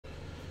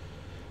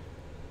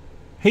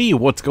Hey,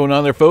 what's going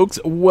on there, folks?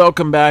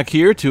 Welcome back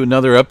here to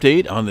another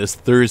update on this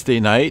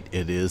Thursday night.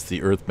 It is the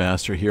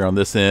Earthmaster here on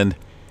this end.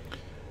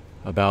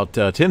 About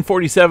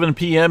 10:47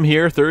 p.m.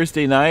 here,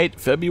 Thursday night,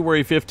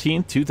 February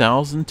 15th,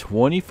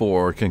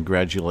 2024.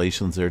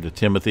 Congratulations there to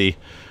Timothy,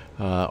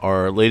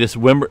 our latest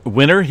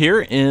winner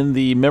here in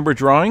the member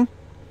drawing.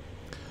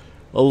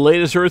 The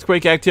latest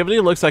earthquake activity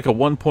looks like a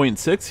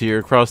 1.6 here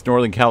across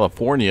Northern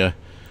California.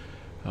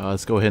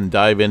 Let's go ahead and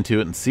dive into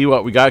it and see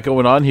what we got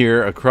going on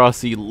here across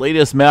the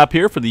latest map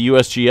here for the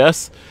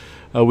USGS.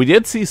 We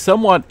did see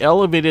somewhat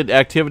elevated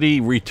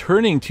activity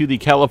returning to the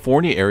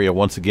California area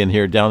once again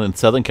here down in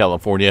Southern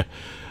California.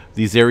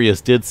 These areas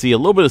did see a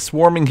little bit of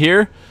swarming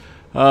here,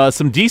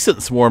 some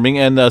decent swarming,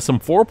 and some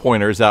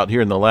four-pointers out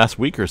here in the last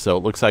week or so.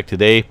 It looks like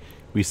today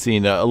we've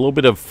seen a little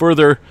bit of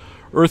further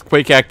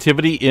earthquake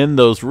activity in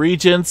those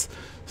regions.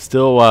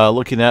 Still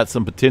looking at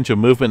some potential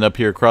movement up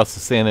here across the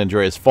San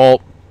Andreas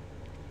Fault.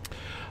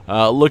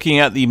 Looking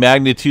at the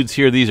magnitudes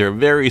here, these are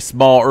very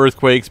small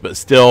earthquakes, but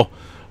still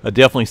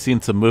definitely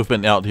seen some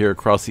movement out here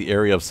across the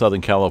area of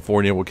Southern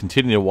California. We'll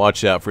continue to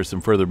watch out for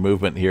some further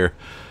movement here.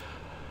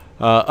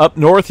 Up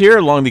north here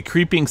along the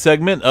creeping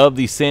segment of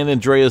the San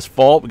Andreas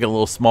Fault, we got a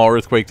little small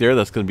earthquake there.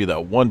 That's going to be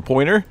that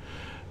one-pointer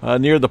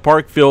near the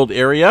Parkfield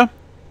area.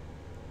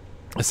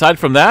 Aside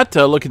from that,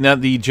 looking at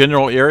the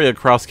general area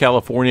across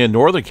California,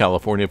 Northern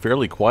California,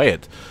 fairly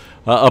quiet.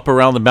 Up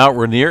around the Mount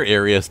Rainier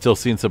area, still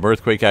seeing some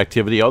earthquake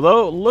activity,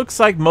 although it looks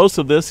like most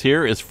of this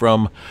here is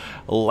from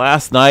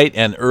last night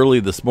and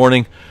early this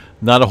morning.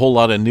 Not a whole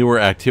lot of newer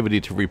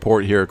activity to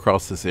report here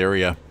across this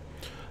area.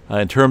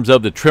 In terms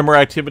of the tremor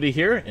activity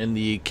here in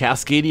the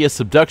Cascadia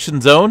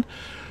subduction zone,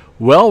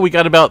 well, we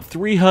got about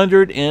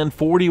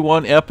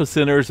 341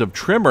 epicenters of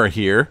tremor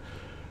here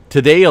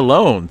today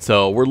alone.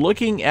 So we're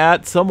looking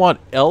at somewhat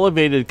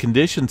elevated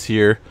conditions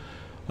here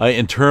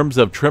in terms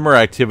of tremor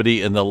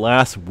activity in the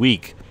last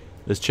week.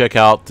 Let's check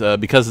out,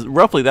 because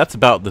roughly that's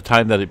about the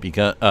time that it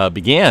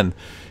began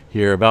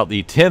here, about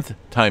the 10th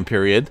time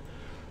period.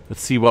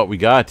 Let's see what we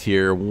got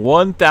here.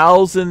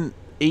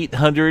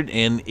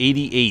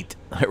 1,888.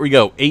 There we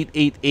go.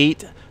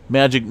 888,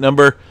 magic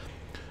number.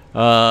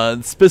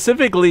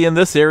 Specifically in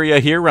this area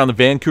here around the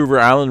Vancouver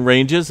Island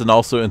ranges and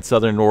also in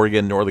Southern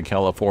Oregon, Northern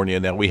California.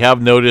 Now, we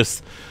have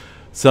noticed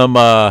some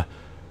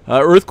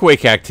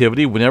earthquake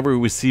activity whenever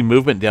we see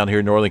movement down here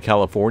in Northern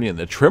California. In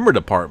the tremor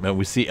department,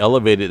 we see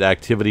elevated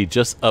activity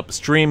just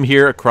upstream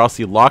here across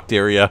the locked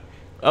area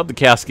of the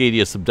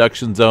Cascadia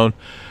subduction zone.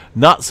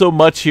 Not so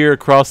much here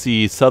across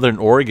the Southern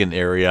Oregon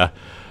area,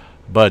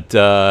 but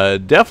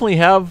definitely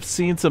have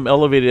seen some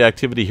elevated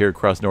activity here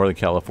across Northern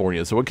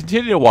California. So we'll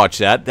continue to watch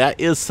that. That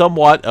is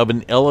somewhat of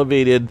an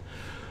elevated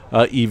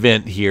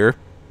event here.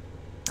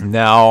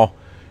 Now,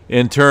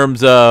 in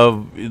terms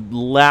of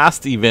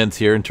last events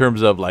here, in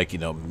terms of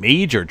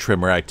major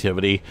tremor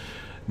activity,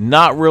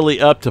 not really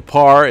up to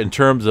par in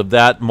terms of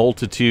that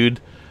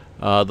multitude.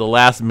 The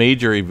last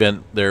major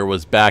event there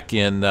was back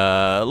in,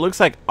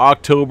 looks like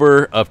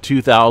October of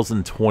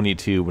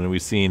 2022 when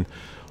we've seen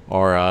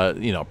our,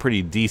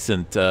 pretty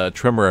decent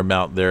tremor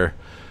amount there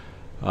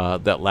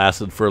that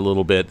lasted for a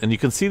little bit. And you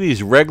can see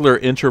these regular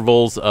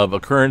intervals of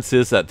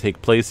occurrences that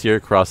take place here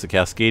across the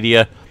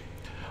Cascadia.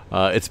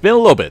 It's been a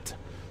little bit.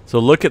 So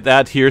look at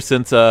that here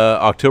since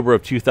October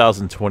of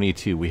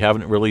 2022. We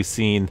haven't really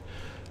seen,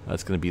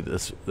 that's going to be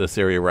this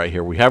area right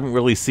here. We haven't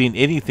really seen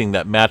anything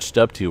that matched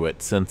up to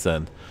it since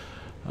then.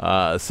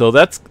 So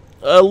that's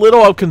a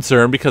little of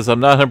concern because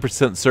I'm not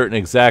 100% certain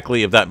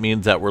exactly if that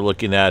means that we're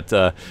looking at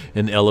an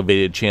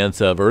elevated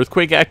chance of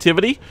earthquake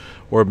activity,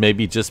 or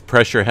maybe just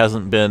pressure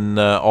hasn't been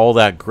all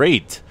that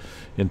great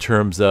in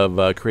terms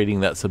of creating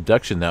that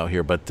subduction out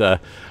here. But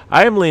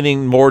I am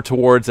leaning more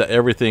towards that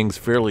everything's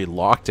fairly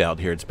locked out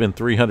here. It's been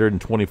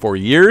 324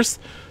 years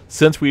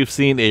since we've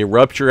seen a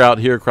rupture out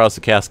here across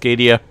the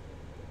Cascadia.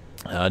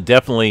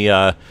 Definitely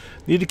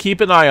need to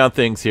keep an eye on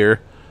things here.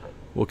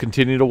 We'll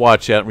continue to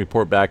watch that and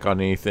report back on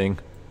anything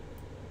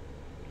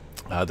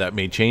that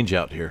may change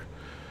out here.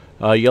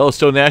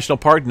 Yellowstone National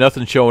Park,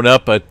 nothing showing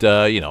up, but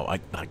I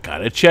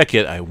gotta check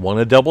it. I want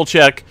to double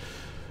check.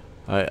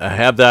 I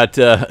have that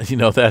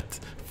that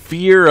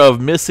fear of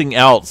missing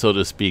out, so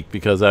to speak,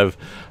 because I've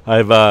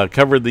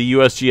covered the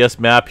USGS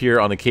map here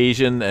on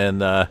occasion,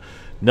 and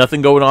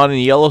nothing going on in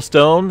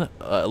Yellowstone,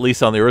 at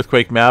least on the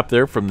earthquake map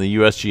there from the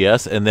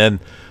USGS, and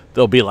then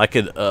there'll be like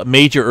a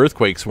major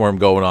earthquake swarm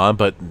going on,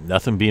 but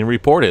nothing being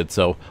reported.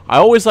 So I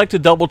always like to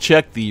double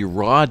check the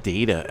raw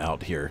data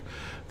out here,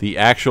 the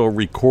actual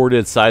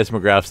recorded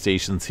seismograph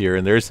stations here,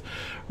 and there's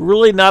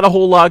really not a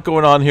whole lot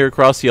going on here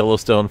across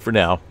Yellowstone for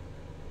now.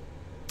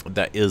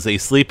 That is a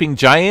sleeping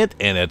giant,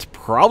 and it's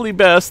probably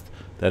best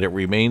that it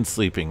remains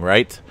sleeping,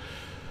 right?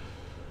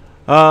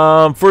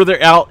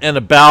 Further out and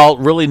about,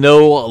 really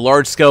no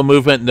large-scale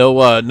movement,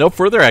 no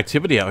further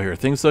activity out here.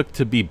 Things look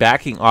to be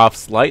backing off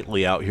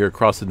slightly out here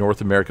across the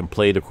North American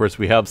plate. Of course,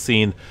 we have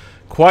seen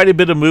quite a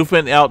bit of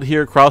movement out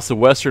here across the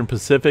western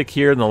Pacific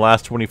here in the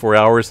last 24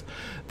 hours.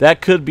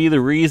 That could be the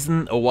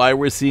reason why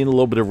we're seeing a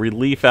little bit of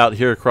relief out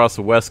here across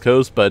the west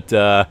coast, but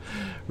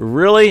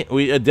really,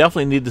 we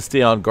definitely need to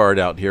stay on guard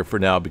out here for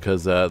now,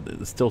 because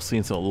still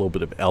seeing a little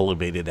bit of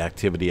elevated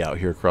activity out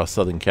here across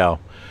southern Cal.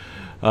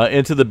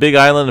 Into the big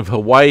island of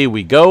Hawaii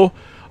we go.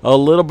 A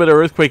little bit of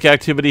earthquake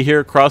activity here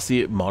across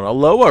the Mauna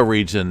Loa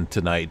region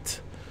tonight.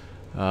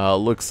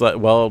 Looks like,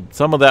 well,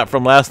 some of that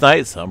from last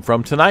night, some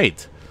from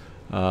tonight.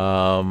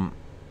 Couple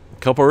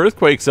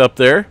earthquakes up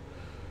there,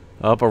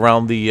 up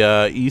around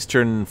the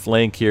eastern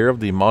flank here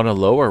of the Mauna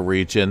Loa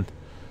region.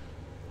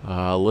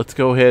 Let's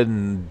go ahead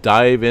and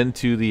dive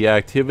into the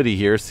activity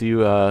here, see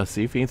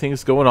if anything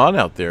is going on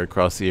out there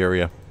across the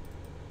area.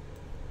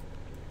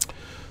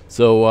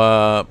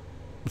 So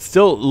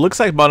still looks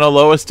like Mauna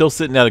Loa is still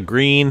sitting at a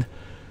green,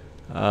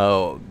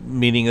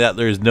 meaning that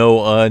there's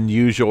no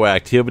unusual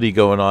activity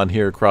going on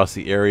here across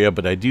the area.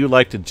 But I do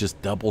like to just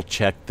double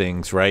check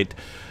things, right?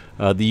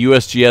 The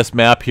USGS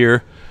map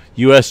here,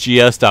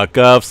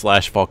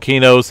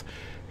 usgs.gov/volcanoes,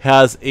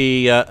 has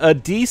a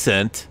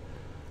decent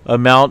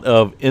amount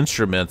of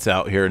instruments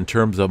out here in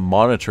terms of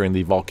monitoring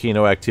the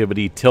volcano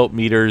activity: tilt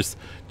meters,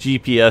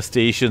 GPS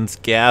stations,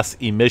 gas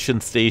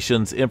emission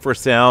stations,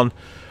 infrasound,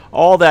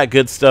 all that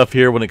good stuff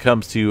here when it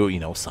comes to, you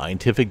know,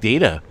 scientific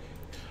data.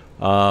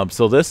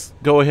 So let's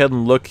go ahead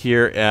and look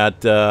here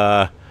at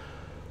a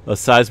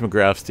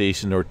seismograph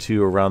station or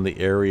two around the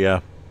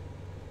area,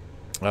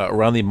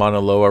 around the Mauna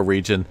Loa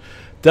region.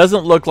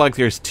 Doesn't look like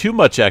there's too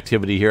much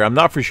activity here. I'm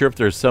not for sure if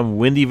there's some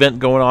wind event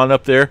going on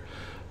up there.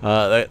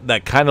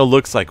 That kind of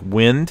looks like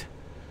wind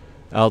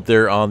out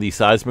there on the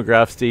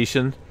seismograph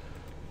station.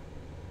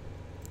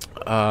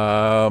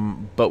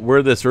 But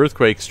where this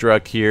earthquake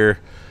struck here,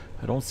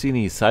 I don't see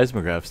any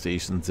seismograph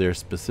stations there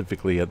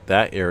specifically at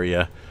that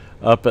area.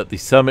 Up at the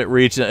summit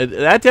region,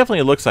 that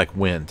definitely looks like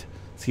wind.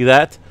 See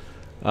that?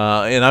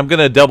 And I'm going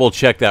to double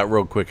check that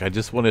real quick. I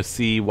just want to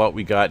see what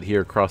we got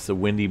here across the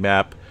windy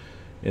map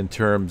in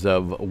terms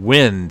of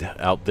wind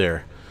out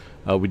there.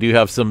 We do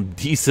have some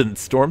decent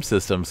storm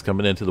systems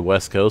coming into the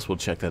west coast. We'll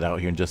check that out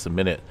here in just a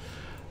minute.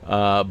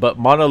 But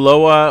Mauna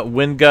Loa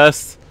wind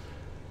gusts,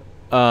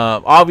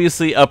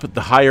 obviously up at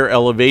the higher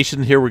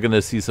elevation here, we're going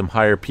to see some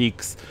higher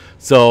peaks.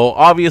 So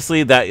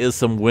obviously that is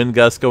some wind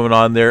gusts going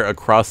on there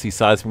across the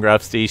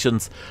seismograph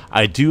stations.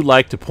 I do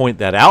like to point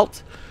that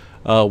out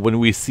when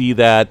we see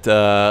that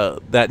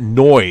that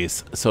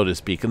noise, so to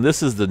speak. And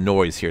this is the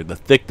noise here, the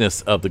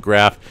thickness of the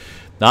graph.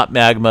 Not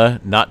magma,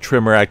 not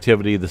tremor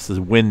activity. This is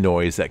wind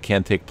noise that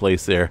can take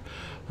place there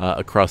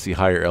across the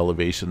higher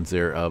elevations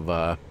there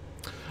of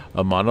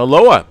Mauna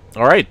Loa.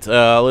 All right,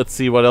 let's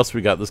see what else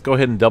we got. Let's go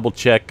ahead and double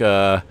check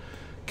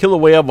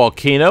Kilauea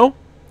Volcano.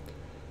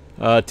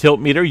 Tilt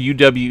meter,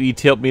 UWE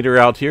tilt meter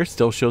out here.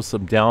 Still shows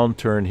some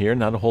downturn here.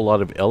 Not a whole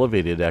lot of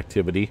elevated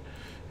activity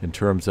in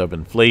terms of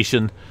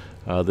inflation.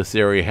 This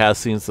area has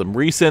seen some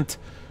recent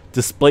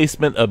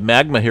displacement of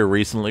magma here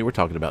recently. We're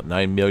talking about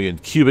 9 million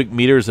cubic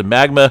meters of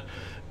magma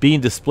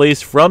being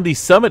displaced from the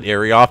summit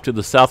area off to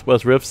the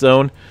southwest rift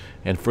zone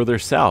and further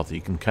south.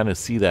 You can kind of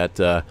see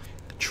that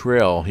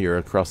trail here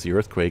across the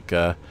earthquake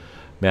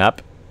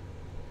map.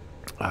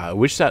 I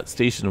wish that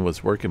station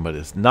was working, but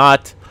it's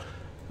not.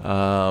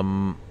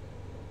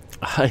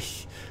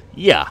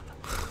 Yeah.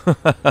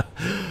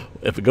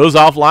 If it goes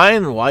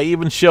offline, why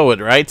even show it,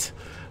 right?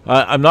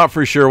 I'm not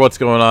for sure what's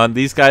going on.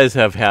 These guys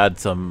have had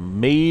some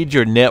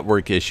major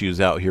network issues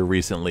out here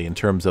recently in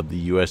terms of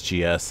the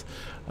USGS,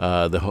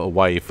 the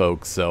Hawaii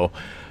folks. So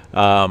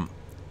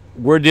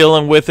we're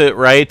dealing with it,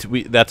 right?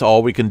 That's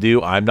all we can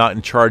do. I'm not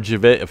in charge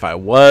of it. If I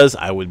was,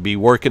 I would be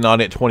working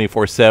on it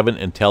 24/7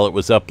 until it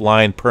was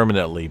upline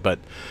permanently. But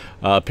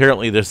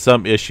apparently there's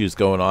some issues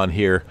going on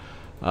here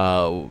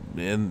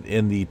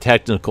in the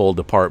technical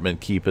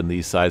department keeping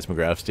these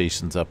seismograph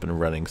stations up and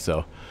running.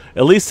 So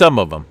at least some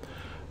of them.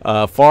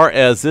 Far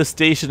as this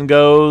station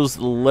goes,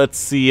 let's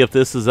see if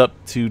this is up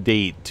to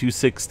date.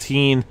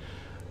 216.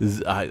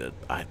 I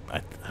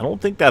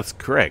don't think that's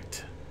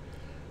correct.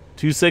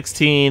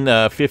 216,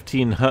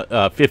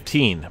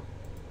 15.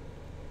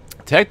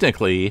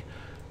 Technically,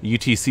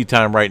 UTC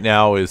time right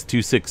now is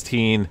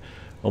 216,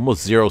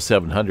 almost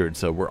 0700.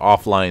 So we're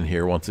offline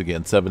here once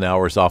again, 7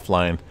 hours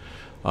offline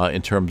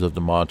in terms of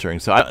the monitoring.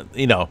 So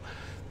you know,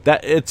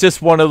 that it's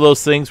just one of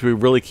those things we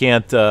really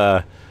can't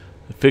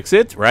fix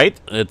it, right?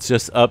 It's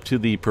just up to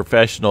the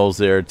professionals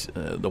there,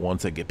 the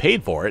ones that get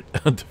paid for it,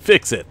 to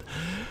fix it.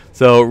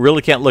 So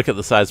really can't look at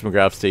the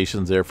seismograph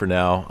stations there for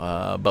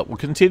now, but we'll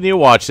continue to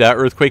watch that.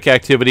 Earthquake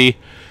activity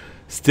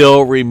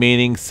still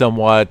remaining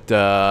somewhat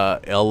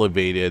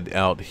elevated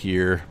out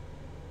here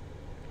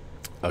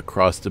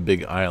across the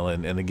Big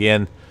Island. And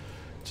again,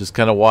 just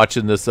kind of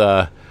watching this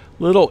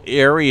little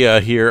area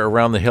here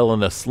around the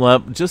Helena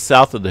Slump, just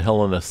south of the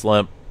Helena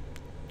Slump.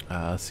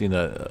 Seen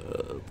a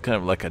kind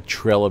of like a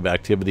trail of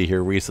activity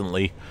here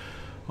recently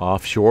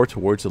offshore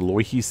towards the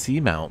Loihi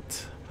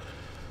Seamount.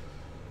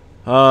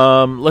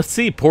 Let's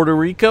see, Puerto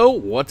Rico,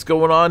 what's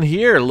going on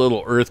here? A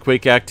little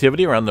earthquake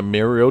activity around the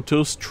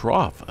Maritos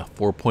Trough, a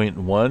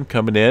 4.1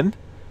 coming in.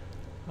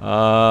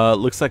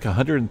 Looks like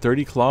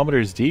 130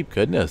 kilometers deep,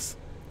 goodness.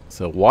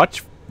 So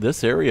watch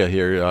this area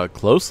here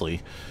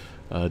closely.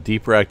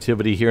 Deeper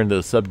activity here in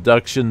the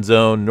subduction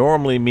zone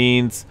normally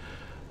means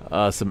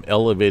some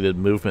elevated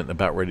movement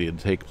about ready to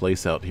take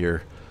place out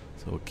here.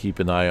 So keep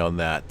an eye on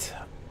that.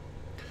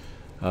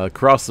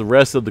 Across the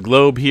rest of the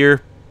globe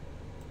here,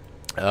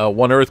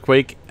 one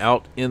earthquake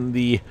out in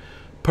the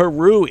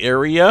Peru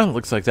area.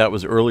 Looks like that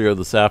was earlier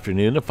this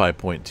afternoon at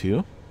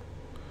 5.2.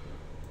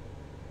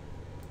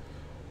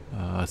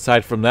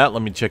 Aside from that,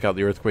 let me check out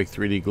the earthquake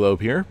 3D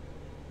globe here.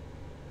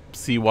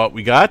 See what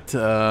we got.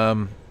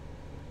 A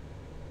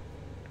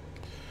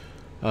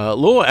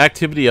little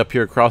activity up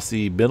here across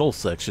the middle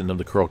section of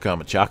the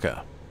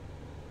Kuril-Kamchatka.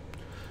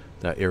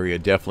 That area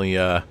definitely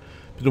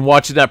been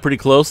watching that pretty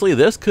closely.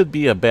 This could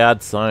be a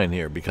bad sign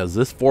here because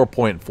this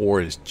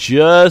 4.4 is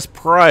just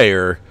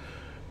prior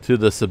to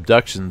the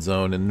subduction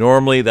zone, and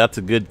normally that's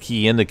a good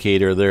key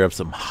indicator there of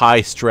some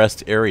high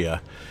stressed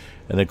area.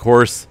 And of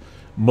course,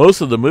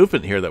 most of the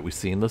movement here that we've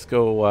seen, let's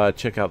go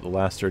check out the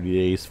last 30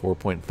 days,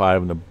 4.5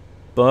 and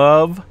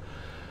above.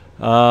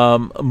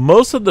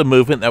 Most of the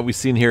movement that we've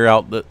seen here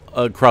out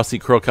across the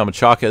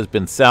Kuril-Kamchatka has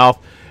been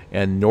south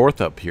and north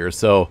up here.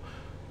 So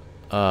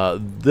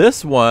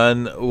this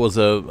one was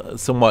a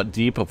somewhat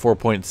deep, a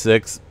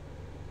 4.6.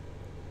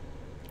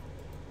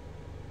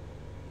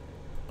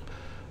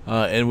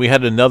 And we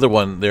had another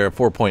one there,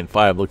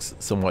 4.5, looks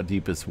somewhat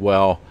deep as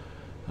well.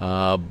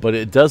 But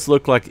it does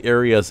look like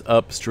areas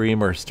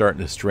upstream are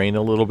starting to strain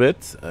a little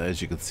bit,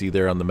 as you can see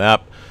there on the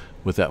map,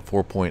 with that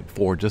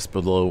 4.4 just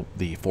below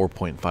the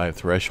 4.5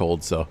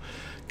 threshold. So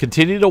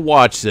continue to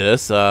watch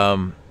this.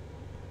 You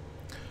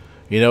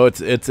know,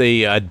 it's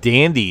a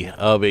dandy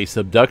of a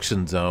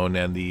subduction zone,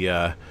 and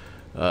the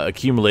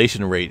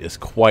accumulation rate is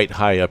quite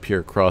high up here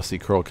across the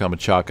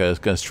Kuril-Kamchatka. It's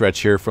going to stretch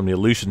here from the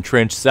Aleutian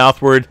Trench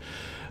southward.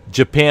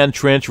 Japan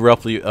Trench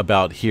roughly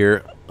about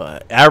here.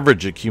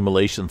 Average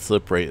accumulation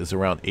slip rate is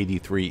around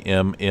 83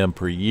 mm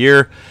per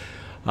year.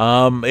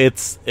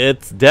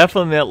 It's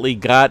definitely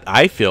got,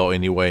 I feel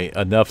anyway,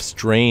 enough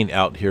strain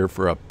out here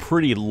for a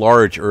pretty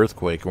large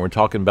earthquake, and we're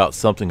talking about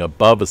something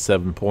above a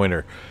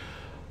 7-pointer.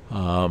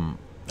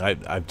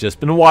 I've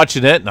just been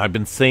watching it, and I've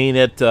been saying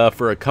it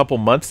for a couple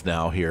months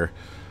now here.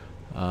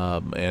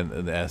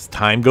 And as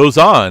time goes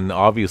on,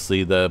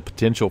 obviously the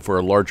potential for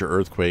a larger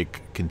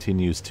earthquake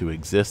continues to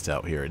exist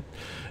out here.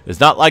 It's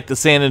not like the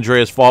San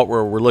Andreas Fault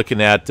where we're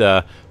looking at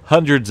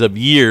hundreds of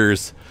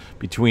years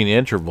between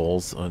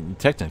intervals. And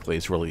technically,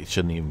 it really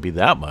shouldn't even be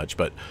that much,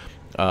 but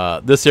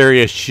this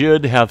area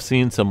should have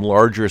seen some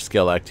larger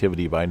scale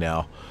activity by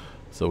now.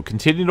 So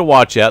continue to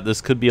watch that.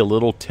 This could be a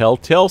little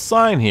telltale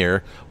sign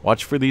here.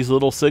 Watch for these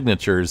little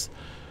signatures,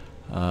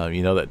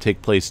 you know, that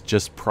take place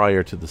just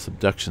prior to the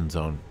subduction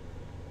zone.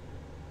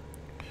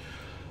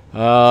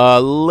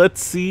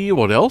 Let's see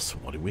what else.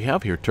 What do we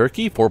have here?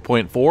 Turkey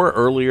 4.4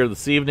 earlier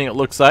this evening, it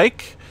looks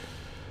like.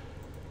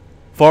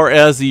 Far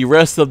as the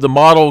rest of the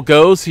model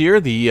goes here,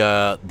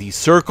 the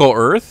circle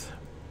Earth.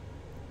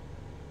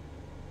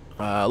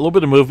 A little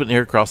bit of movement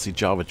here across the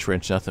Java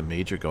Trench. Nothing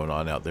major going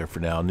on out there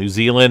for now. New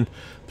Zealand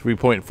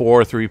 3.4,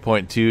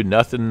 3.2.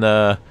 Nothing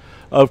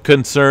of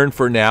concern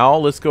for now.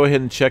 Let's go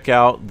ahead and check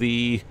out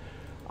the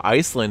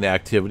Iceland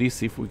activity.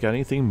 See if we got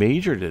anything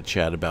major to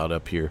chat about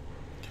up here.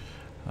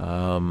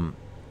 Got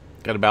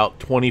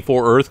about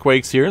 24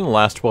 earthquakes here in the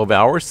last 12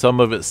 hours. Some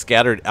of it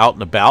scattered out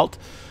and about.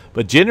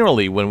 But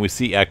generally, when we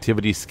see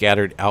activity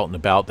scattered out and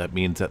about, that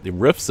means that the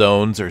rift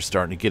zones are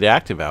starting to get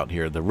active out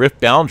here. The rift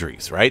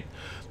boundaries, right?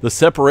 The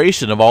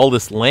separation of all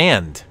this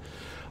land.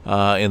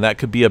 And that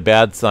could be a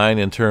bad sign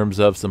in terms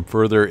of some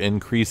further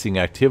increasing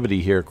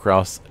activity here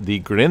across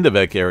the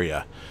Grindavik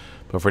area.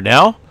 But for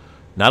now,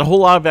 not a whole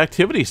lot of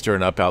activity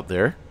stirring up out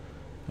there.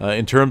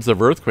 In terms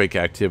of earthquake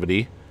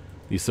activity,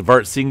 the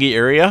Savartsingi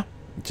area,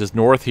 just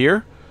north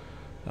here,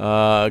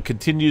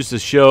 continues to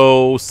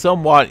show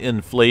somewhat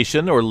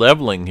inflation or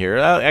leveling here.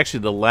 Actually,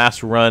 the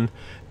last run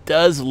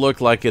does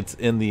look like it's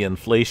in the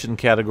inflation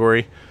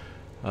category.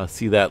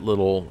 See that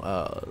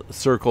little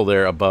circle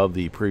there above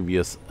the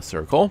previous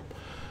circle.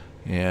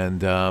 And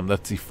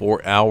that's the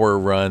 4-hour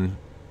run.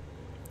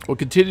 We'll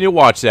continue to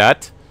watch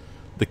that.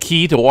 The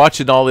key to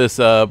watching all this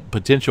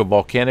potential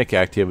volcanic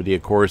activity,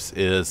 of course,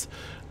 is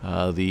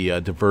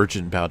the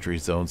divergent boundary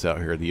zones out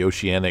here, the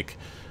oceanic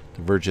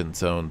divergent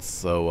zones.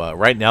 So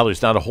right now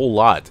there's not a whole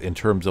lot in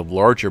terms of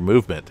larger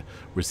movement.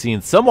 We're seeing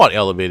somewhat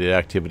elevated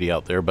activity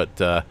out there,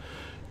 but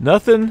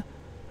nothing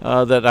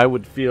that I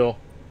would feel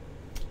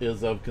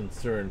is of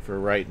concern for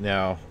right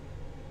now.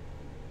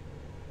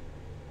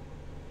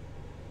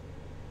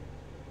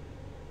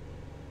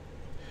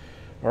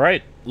 All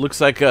right,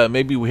 looks like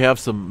maybe we have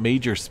some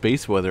major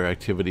space weather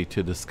activity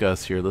to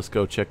discuss here. Let's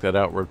go check that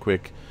out real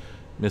quick.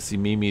 Missy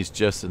Mimi's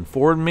just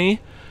informed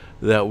me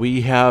that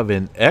we have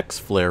an X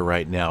flare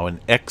right now, an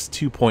X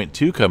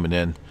 2.2 coming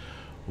in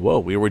Whoa,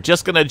 we were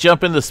just going to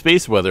jump into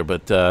space weather,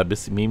 but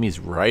Missy Mimi's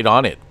right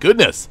on it.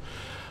 Goodness.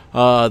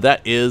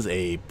 That is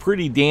a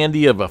pretty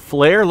dandy of a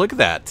flare. Look at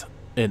that.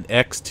 An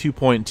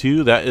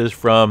X2.2. That is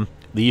from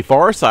the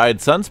far side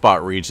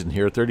sunspot region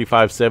here,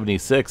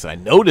 3576. I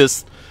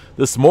noticed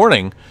this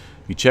morning,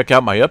 if you check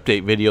out my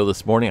update video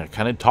this morning, I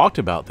kind of talked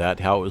about that,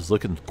 how it was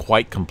looking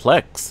quite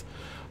complex.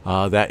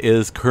 That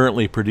is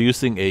currently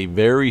producing a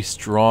very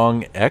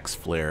strong X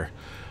flare.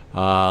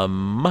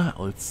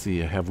 Let's see,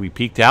 have we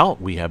peaked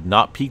out? We have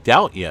not peaked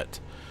out yet.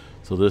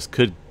 So this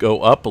could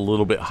go up a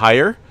little bit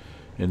higher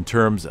in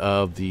terms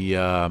of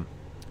the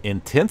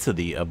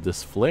intensity of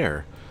this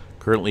flare.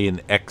 Currently in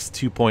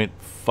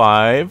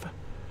X2.5.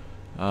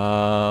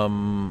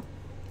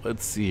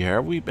 Let's see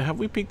here. Have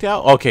we peaked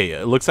out? Okay,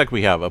 it looks like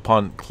we have.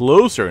 Upon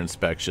closer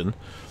inspection,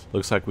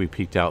 looks like we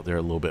peaked out there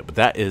a little bit. But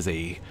that is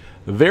a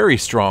very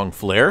strong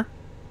flare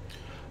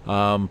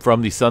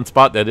from the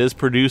sunspot that is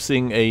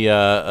producing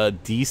a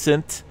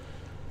decent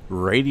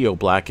radio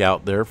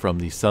blackout there from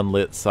the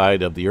sunlit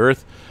side of the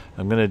Earth.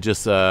 I'm going to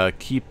just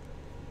keep...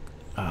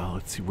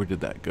 let's see, where did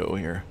that go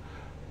here?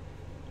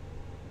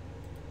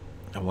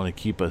 I want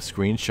to keep a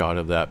screenshot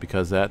of that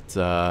because that's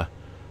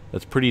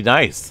pretty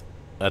nice.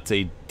 That's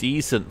a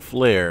decent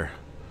flare.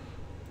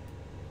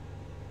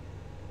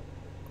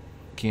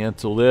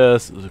 Cancel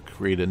this.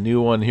 Create a new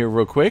one here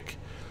real quick.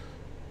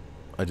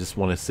 I just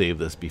want to save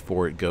this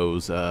before it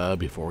goes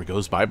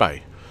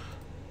bye-bye.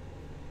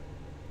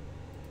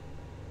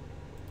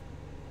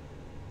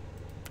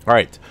 All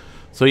right.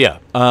 So yeah,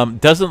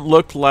 doesn't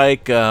look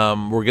like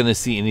we're going to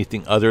see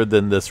anything other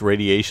than this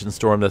radiation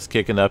storm that's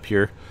kicking up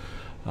here.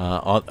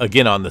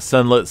 Again, on the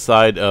sunlit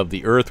side of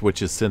the Earth,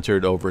 which is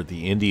centered over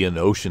the Indian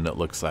Ocean, it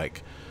looks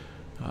like.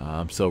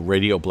 So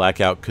radio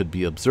blackout could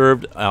be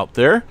observed out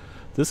there.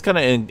 This kind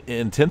of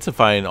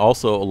intensifying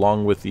also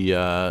along with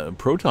the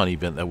proton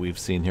event that we've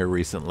seen here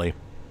recently.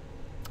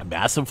 A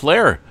massive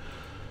flare.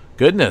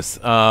 Goodness.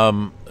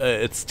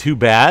 It's too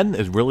bad.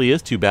 It really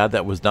is too bad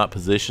that was not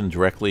positioned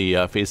directly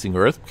facing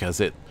Earth, because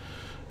it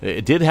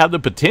did have the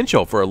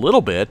potential for a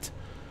little bit.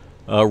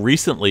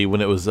 Recently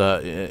when it was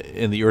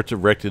in the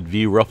Earth-directed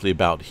view roughly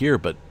about here,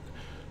 but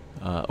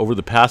over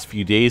the past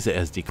few days it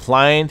has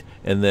declined,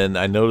 and then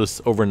I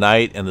noticed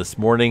overnight and this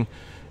morning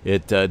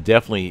it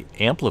definitely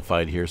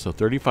amplified here. So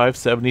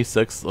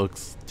 3576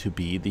 looks to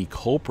be the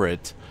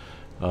culprit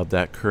of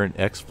that current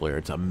X flare.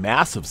 It's a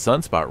massive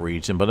sunspot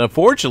region, but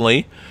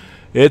unfortunately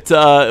it's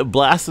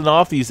blasting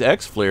off these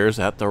X flares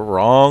at the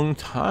wrong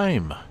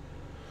time.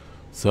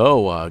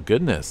 So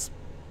goodness.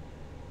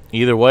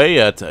 Either way,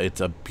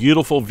 it's a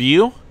beautiful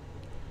view.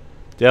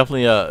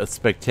 Definitely a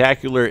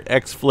spectacular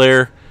X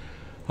flare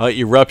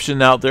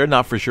eruption out there.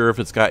 Not for sure if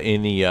it's got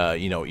any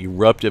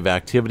eruptive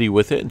activity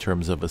with it in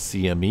terms of a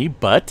CME,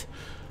 but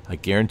I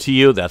guarantee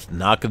you that's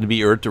not going to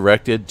be Earth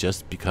directed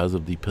just because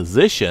of the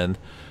position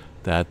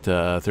that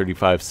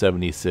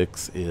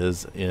 3576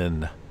 is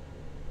in.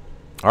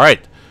 All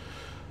right.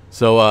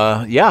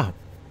 So yeah.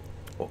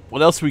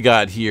 What else we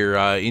got here?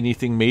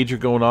 Anything major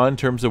going on in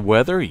terms of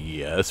weather?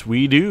 Yes,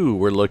 we do.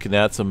 We're looking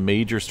at some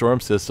major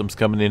storm systems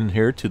coming in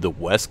here to the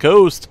west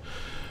coast.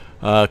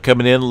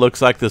 Coming in,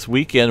 looks like this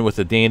weekend with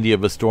a dandy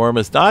of a storm.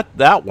 It's not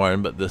that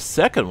one, but the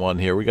second one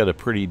here. We got a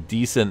pretty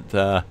decent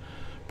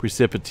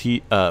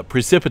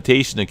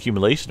precipitation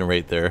accumulation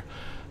rate there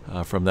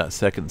from that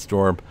second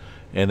storm.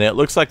 And it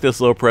looks like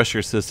this low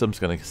pressure system is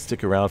going to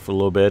stick around for a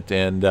little bit,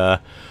 and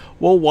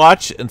we'll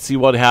watch and see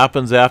what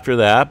happens after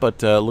that.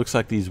 But looks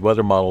like these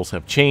weather models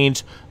have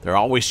changed. They're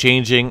always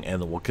changing,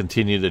 and will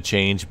continue to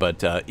change.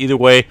 But either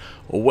way,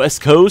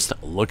 West Coast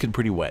looking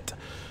pretty wet.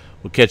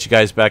 We'll catch you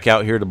guys back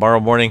out here tomorrow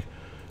morning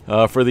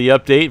for the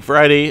update.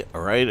 Friday,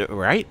 right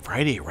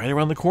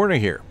around the corner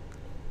here.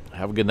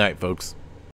 Have a good night, folks.